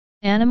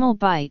Animal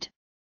bite,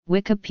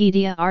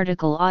 Wikipedia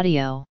article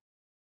audio.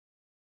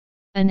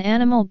 An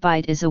animal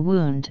bite is a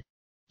wound,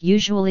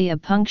 usually a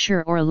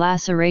puncture or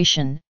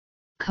laceration,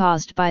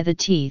 caused by the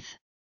teeth.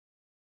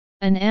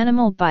 An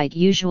animal bite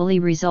usually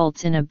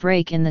results in a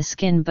break in the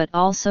skin but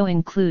also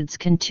includes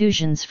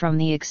contusions from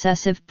the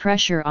excessive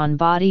pressure on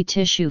body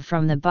tissue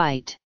from the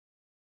bite.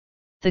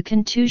 The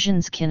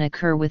contusions can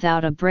occur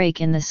without a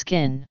break in the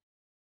skin.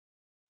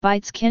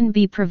 Bites can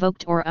be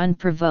provoked or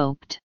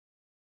unprovoked.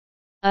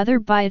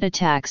 Other bite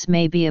attacks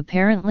may be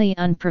apparently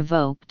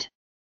unprovoked.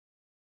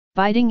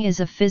 Biting is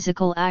a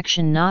physical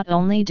action not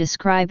only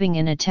describing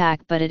an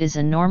attack, but it is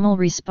a normal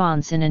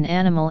response in an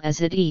animal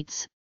as it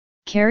eats,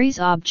 carries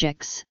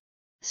objects,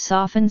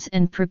 softens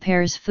and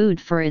prepares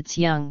food for its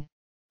young,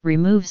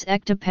 removes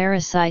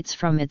ectoparasites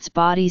from its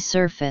body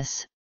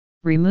surface,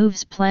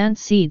 removes plant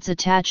seeds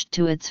attached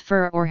to its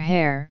fur or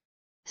hair,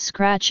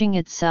 scratching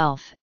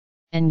itself,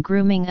 and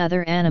grooming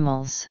other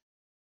animals.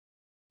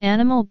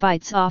 Animal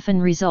bites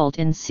often result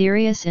in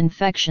serious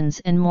infections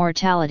and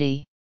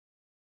mortality.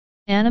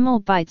 Animal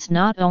bites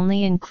not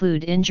only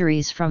include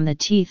injuries from the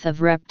teeth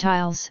of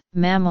reptiles,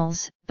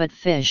 mammals, but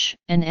fish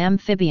and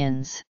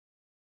amphibians.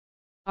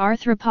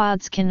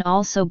 Arthropods can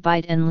also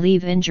bite and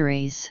leave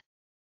injuries.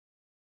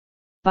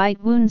 Bite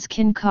wounds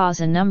can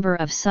cause a number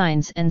of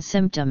signs and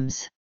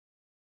symptoms.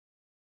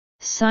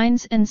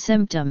 Signs and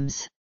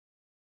symptoms.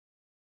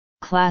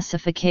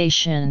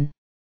 Classification.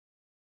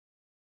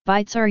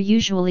 Bites are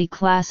usually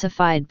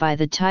classified by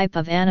the type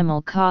of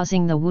animal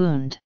causing the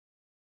wound.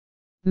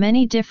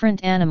 Many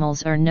different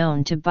animals are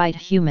known to bite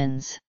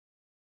humans.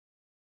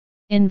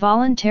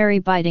 Involuntary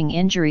biting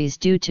injuries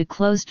due to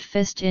closed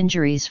fist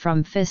injuries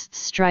from fists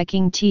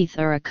striking teeth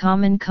are a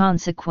common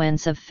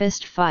consequence of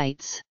fist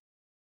fights.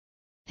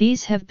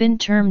 These have been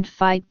termed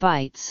fight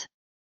bites.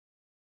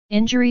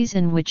 Injuries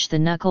in which the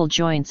knuckle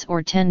joints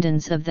or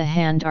tendons of the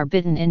hand are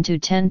bitten into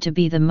tend to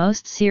be the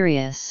most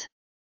serious.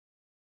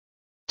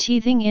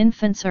 Teething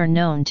infants are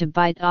known to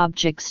bite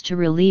objects to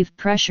relieve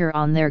pressure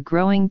on their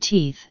growing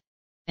teeth,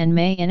 and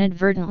may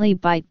inadvertently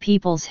bite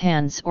people's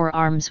hands or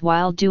arms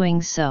while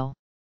doing so.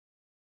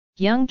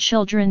 Young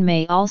children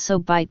may also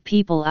bite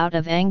people out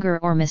of anger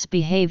or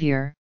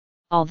misbehavior,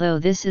 although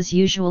this is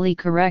usually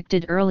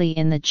corrected early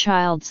in the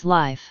child's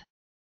life.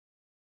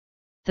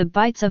 The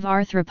bites of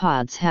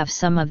arthropods have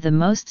some of the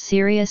most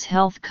serious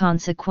health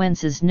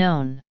consequences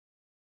known.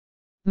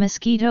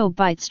 Mosquito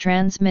bites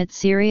transmit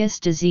serious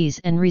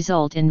disease and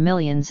result in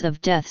millions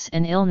of deaths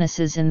and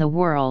illnesses in the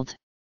world.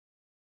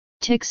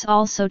 Ticks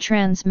also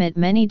transmit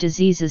many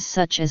diseases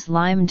such as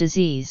Lyme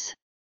disease.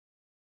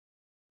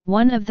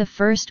 One of the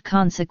first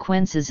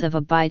consequences of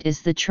a bite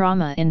is the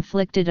trauma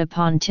inflicted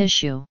upon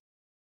tissue.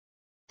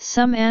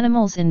 Some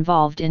animals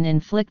involved in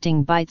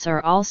inflicting bites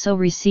are also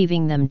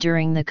receiving them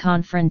during the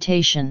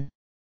confrontation.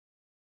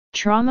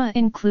 Trauma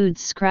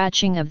includes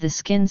scratching of the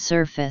skin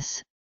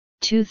surface,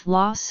 tooth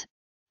loss,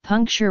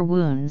 puncture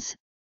wounds,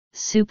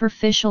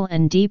 superficial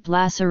and deep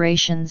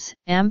lacerations,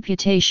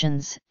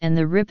 amputations, and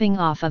the ripping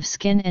off of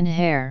skin and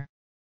hair.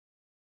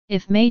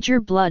 If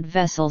major blood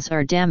vessels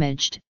are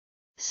damaged,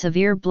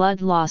 severe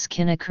blood loss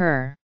can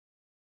occur.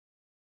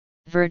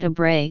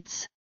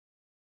 Vertebrates.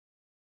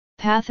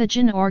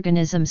 Pathogen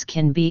organisms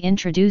can be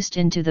introduced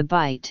into the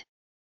bite.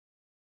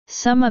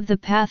 Some of the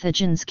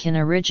pathogens can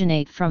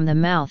originate from the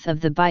mouth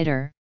of the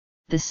biter,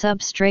 the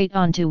substrate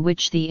onto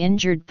which the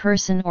injured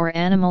person or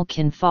animal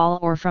can fall,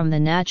 or from the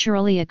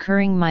naturally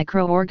occurring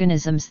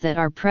microorganisms that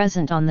are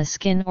present on the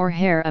skin or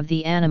hair of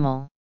the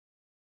animal.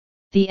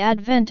 The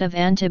advent of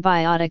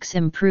antibiotics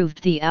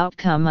improved the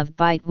outcome of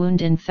bite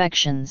wound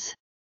infections.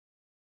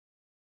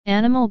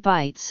 Animal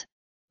bites,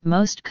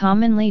 most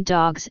commonly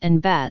dogs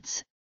and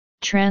bats,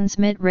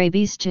 transmit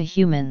rabies to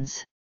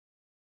humans.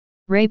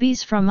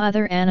 Rabies from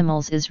other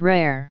animals is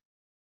rare.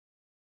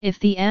 If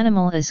the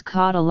animal is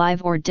caught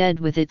alive or dead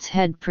with its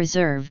head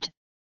preserved,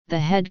 the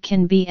head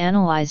can be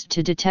analyzed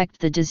to detect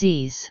the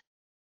disease.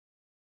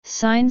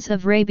 Signs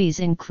of rabies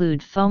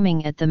include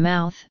foaming at the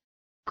mouth,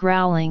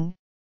 growling,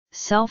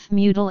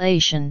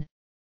 self-mutilation,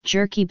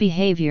 jerky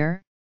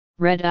behavior,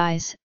 red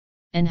eyes,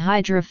 and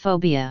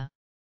hydrophobia.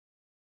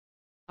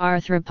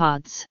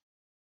 Arthropods.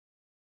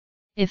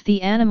 If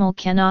the animal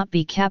cannot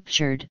be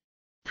captured,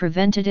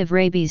 preventative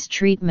rabies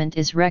treatment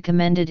is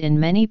recommended in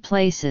many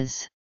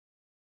places.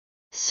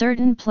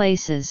 Certain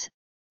places,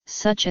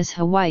 such as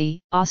Hawaii,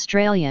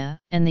 Australia,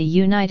 and the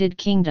United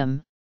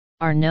Kingdom,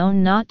 are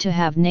known not to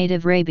have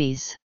native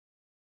rabies.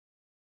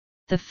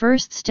 The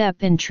first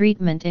step in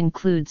treatment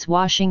includes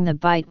washing the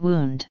bite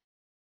wound.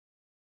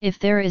 If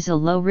there is a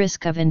low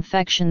risk of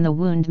infection, the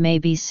wound may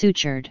be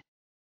sutured.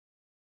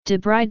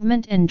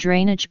 Debridement and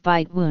drainage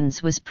bite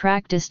wounds was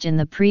practiced in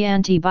the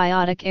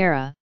pre-antibiotic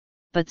era,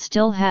 but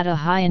still had a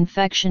high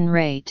infection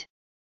rate.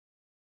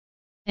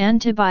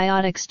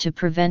 Antibiotics to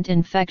prevent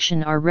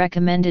infection are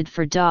recommended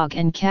for dog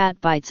and cat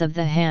bites of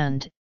the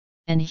hand,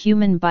 and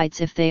human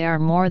bites if they are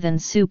more than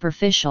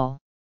superficial.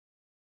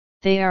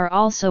 They are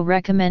also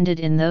recommended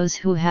in those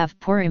who have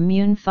poor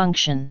immune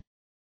function.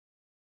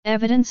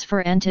 Evidence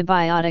for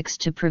antibiotics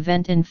to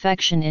prevent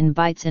infection in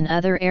bites in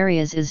other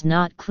areas is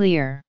not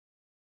clear.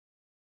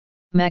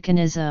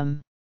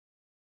 Mechanism.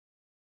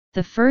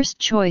 The first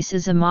choice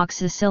is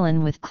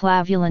amoxicillin with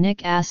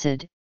clavulanic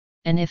acid,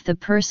 and if the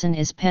person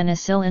is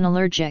penicillin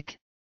allergic,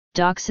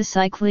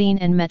 doxycycline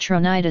and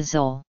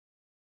metronidazole.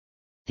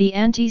 The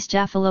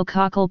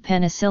anti-staphylococcal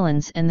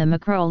penicillins and the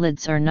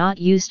macrolides are not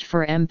used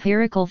for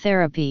empirical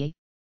therapy,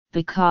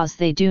 because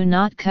they do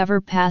not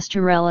cover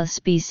Pastorella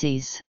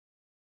species.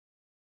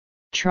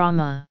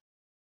 Trauma.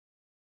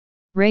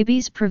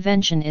 Rabies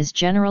prevention is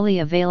generally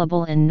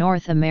available in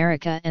North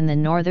America and the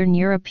northern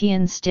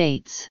European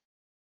states.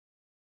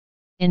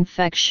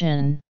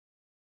 Infection.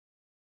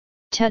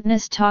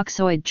 Tetanus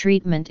toxoid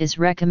treatment is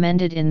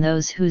recommended in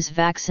those whose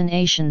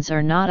vaccinations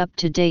are not up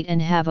to date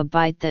and have a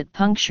bite that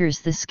punctures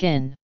the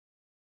skin.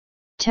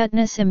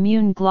 Tetanus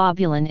immune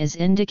globulin is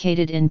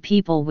indicated in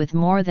people with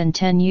more than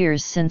 10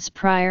 years since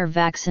prior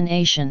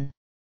vaccination.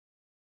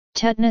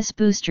 Tetanus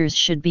boosters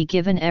should be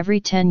given every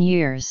 10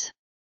 years.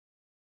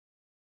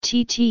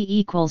 TT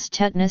equals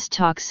tetanus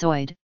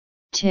toxoid,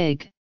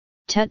 TIG,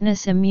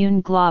 tetanus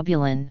immune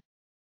globulin.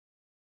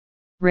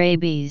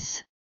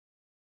 Rabies.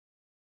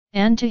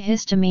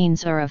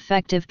 Antihistamines are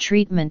effective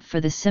treatment for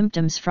the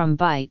symptoms from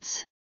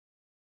bites.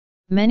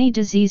 Many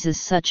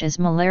diseases such as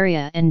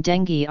malaria and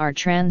dengue are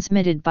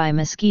transmitted by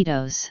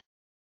mosquitoes.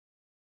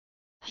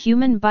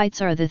 Human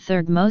bites are the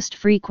third most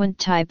frequent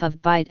type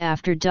of bite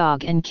after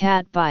dog and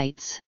cat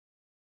bites.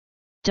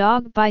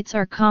 Dog bites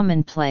are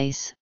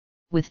commonplace,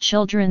 with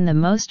children the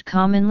most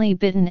commonly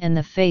bitten and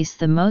the face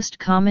the most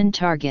common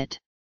target.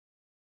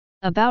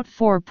 About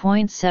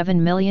 4.7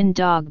 million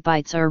dog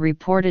bites are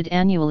reported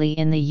annually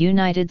in the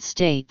United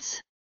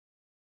States.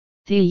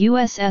 The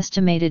U.S.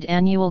 estimated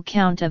annual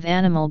count of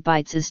animal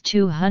bites is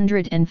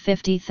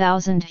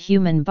 250,000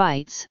 human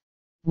bites,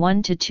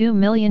 1 to 2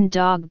 million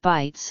dog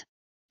bites,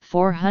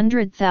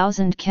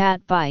 400,000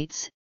 cat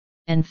bites,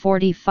 and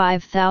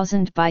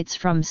 45,000 bites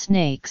from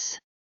snakes.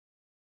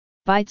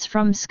 Bites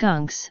from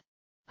skunks,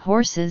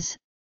 horses,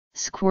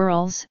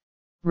 squirrels,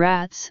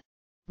 rats,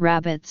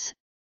 rabbits,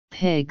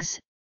 pigs,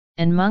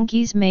 and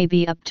monkeys may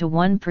be up to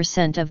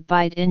 1% of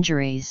bite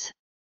injuries.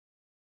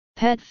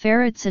 Pet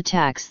ferrets'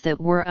 attacks that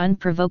were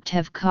unprovoked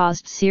have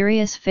caused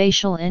serious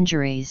facial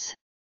injuries.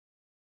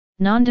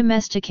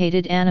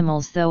 Non-domesticated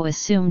animals, though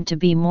assumed to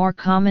be more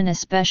common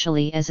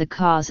especially as a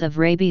cause of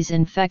rabies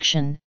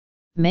infection,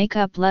 make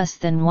up less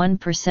than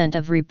 1%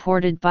 of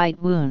reported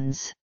bite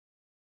wounds.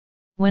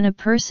 When a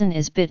person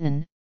is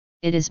bitten,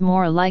 it is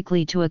more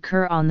likely to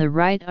occur on the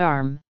right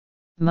arm,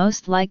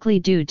 most likely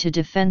due to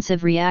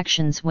defensive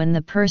reactions when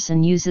the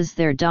person uses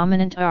their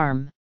dominant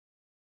arm.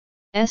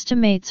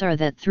 Estimates are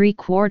that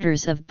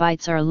 3/4 of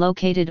bites are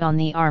located on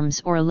the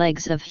arms or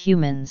legs of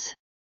humans.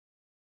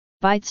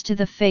 Bites to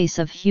the face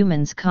of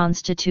humans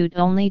constitute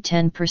only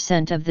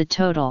 10% of the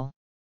total.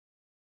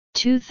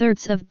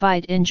 2/3 of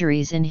bite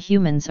injuries in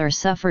humans are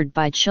suffered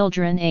by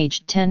children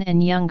aged 10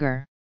 and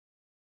younger.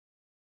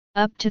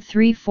 Up to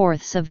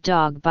 3/4 of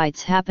dog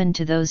bites happen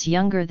to those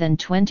younger than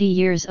 20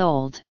 years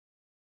old.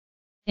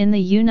 In the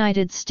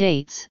United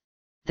States,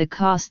 the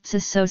costs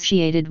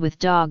associated with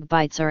dog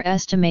bites are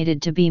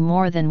estimated to be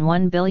more than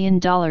 $1 billion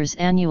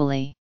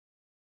annually.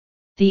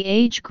 The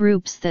age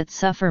groups that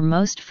suffer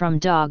most from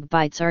dog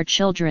bites are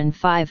children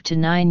 5 to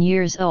 9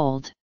 years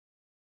old.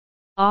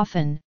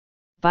 Often,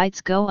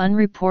 bites go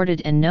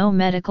unreported and no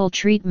medical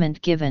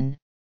treatment given.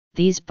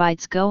 These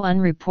bites go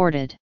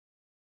unreported.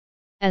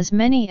 As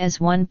many as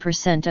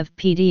 1% of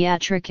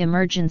pediatric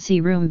emergency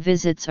room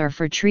visits are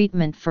for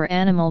treatment for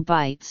animal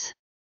bites.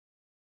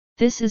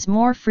 This is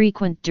more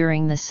frequent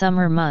during the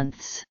summer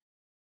months.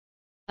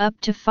 Up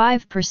to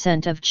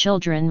 5% of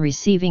children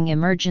receiving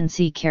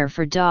emergency care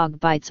for dog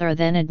bites are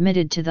then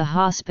admitted to the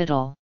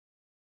hospital.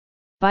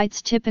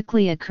 Bites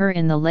typically occur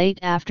in the late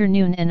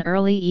afternoon and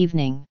early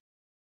evening.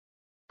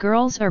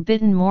 Girls are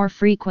bitten more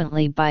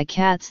frequently by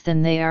cats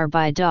than they are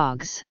by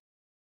dogs.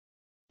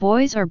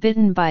 Boys are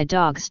bitten by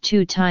dogs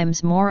 2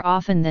 times more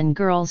often than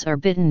girls are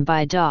bitten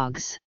by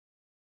dogs.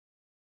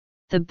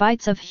 The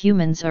bites of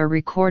humans are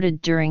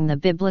recorded during the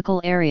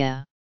biblical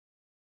era.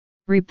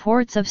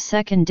 Reports of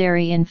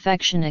secondary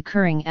infection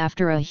occurring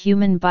after a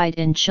human bite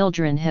in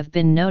children have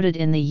been noted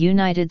in the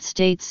United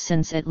States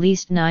since at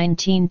least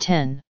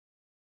 1910.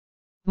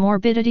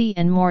 Morbidity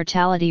and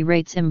mortality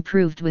rates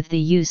improved with the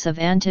use of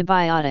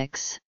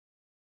antibiotics.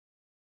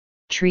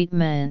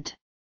 Treatment.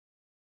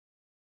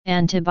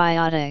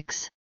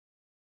 Antibiotics.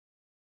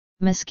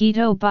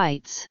 Mosquito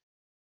bites.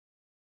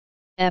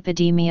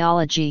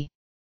 Epidemiology.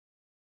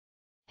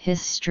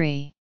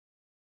 History.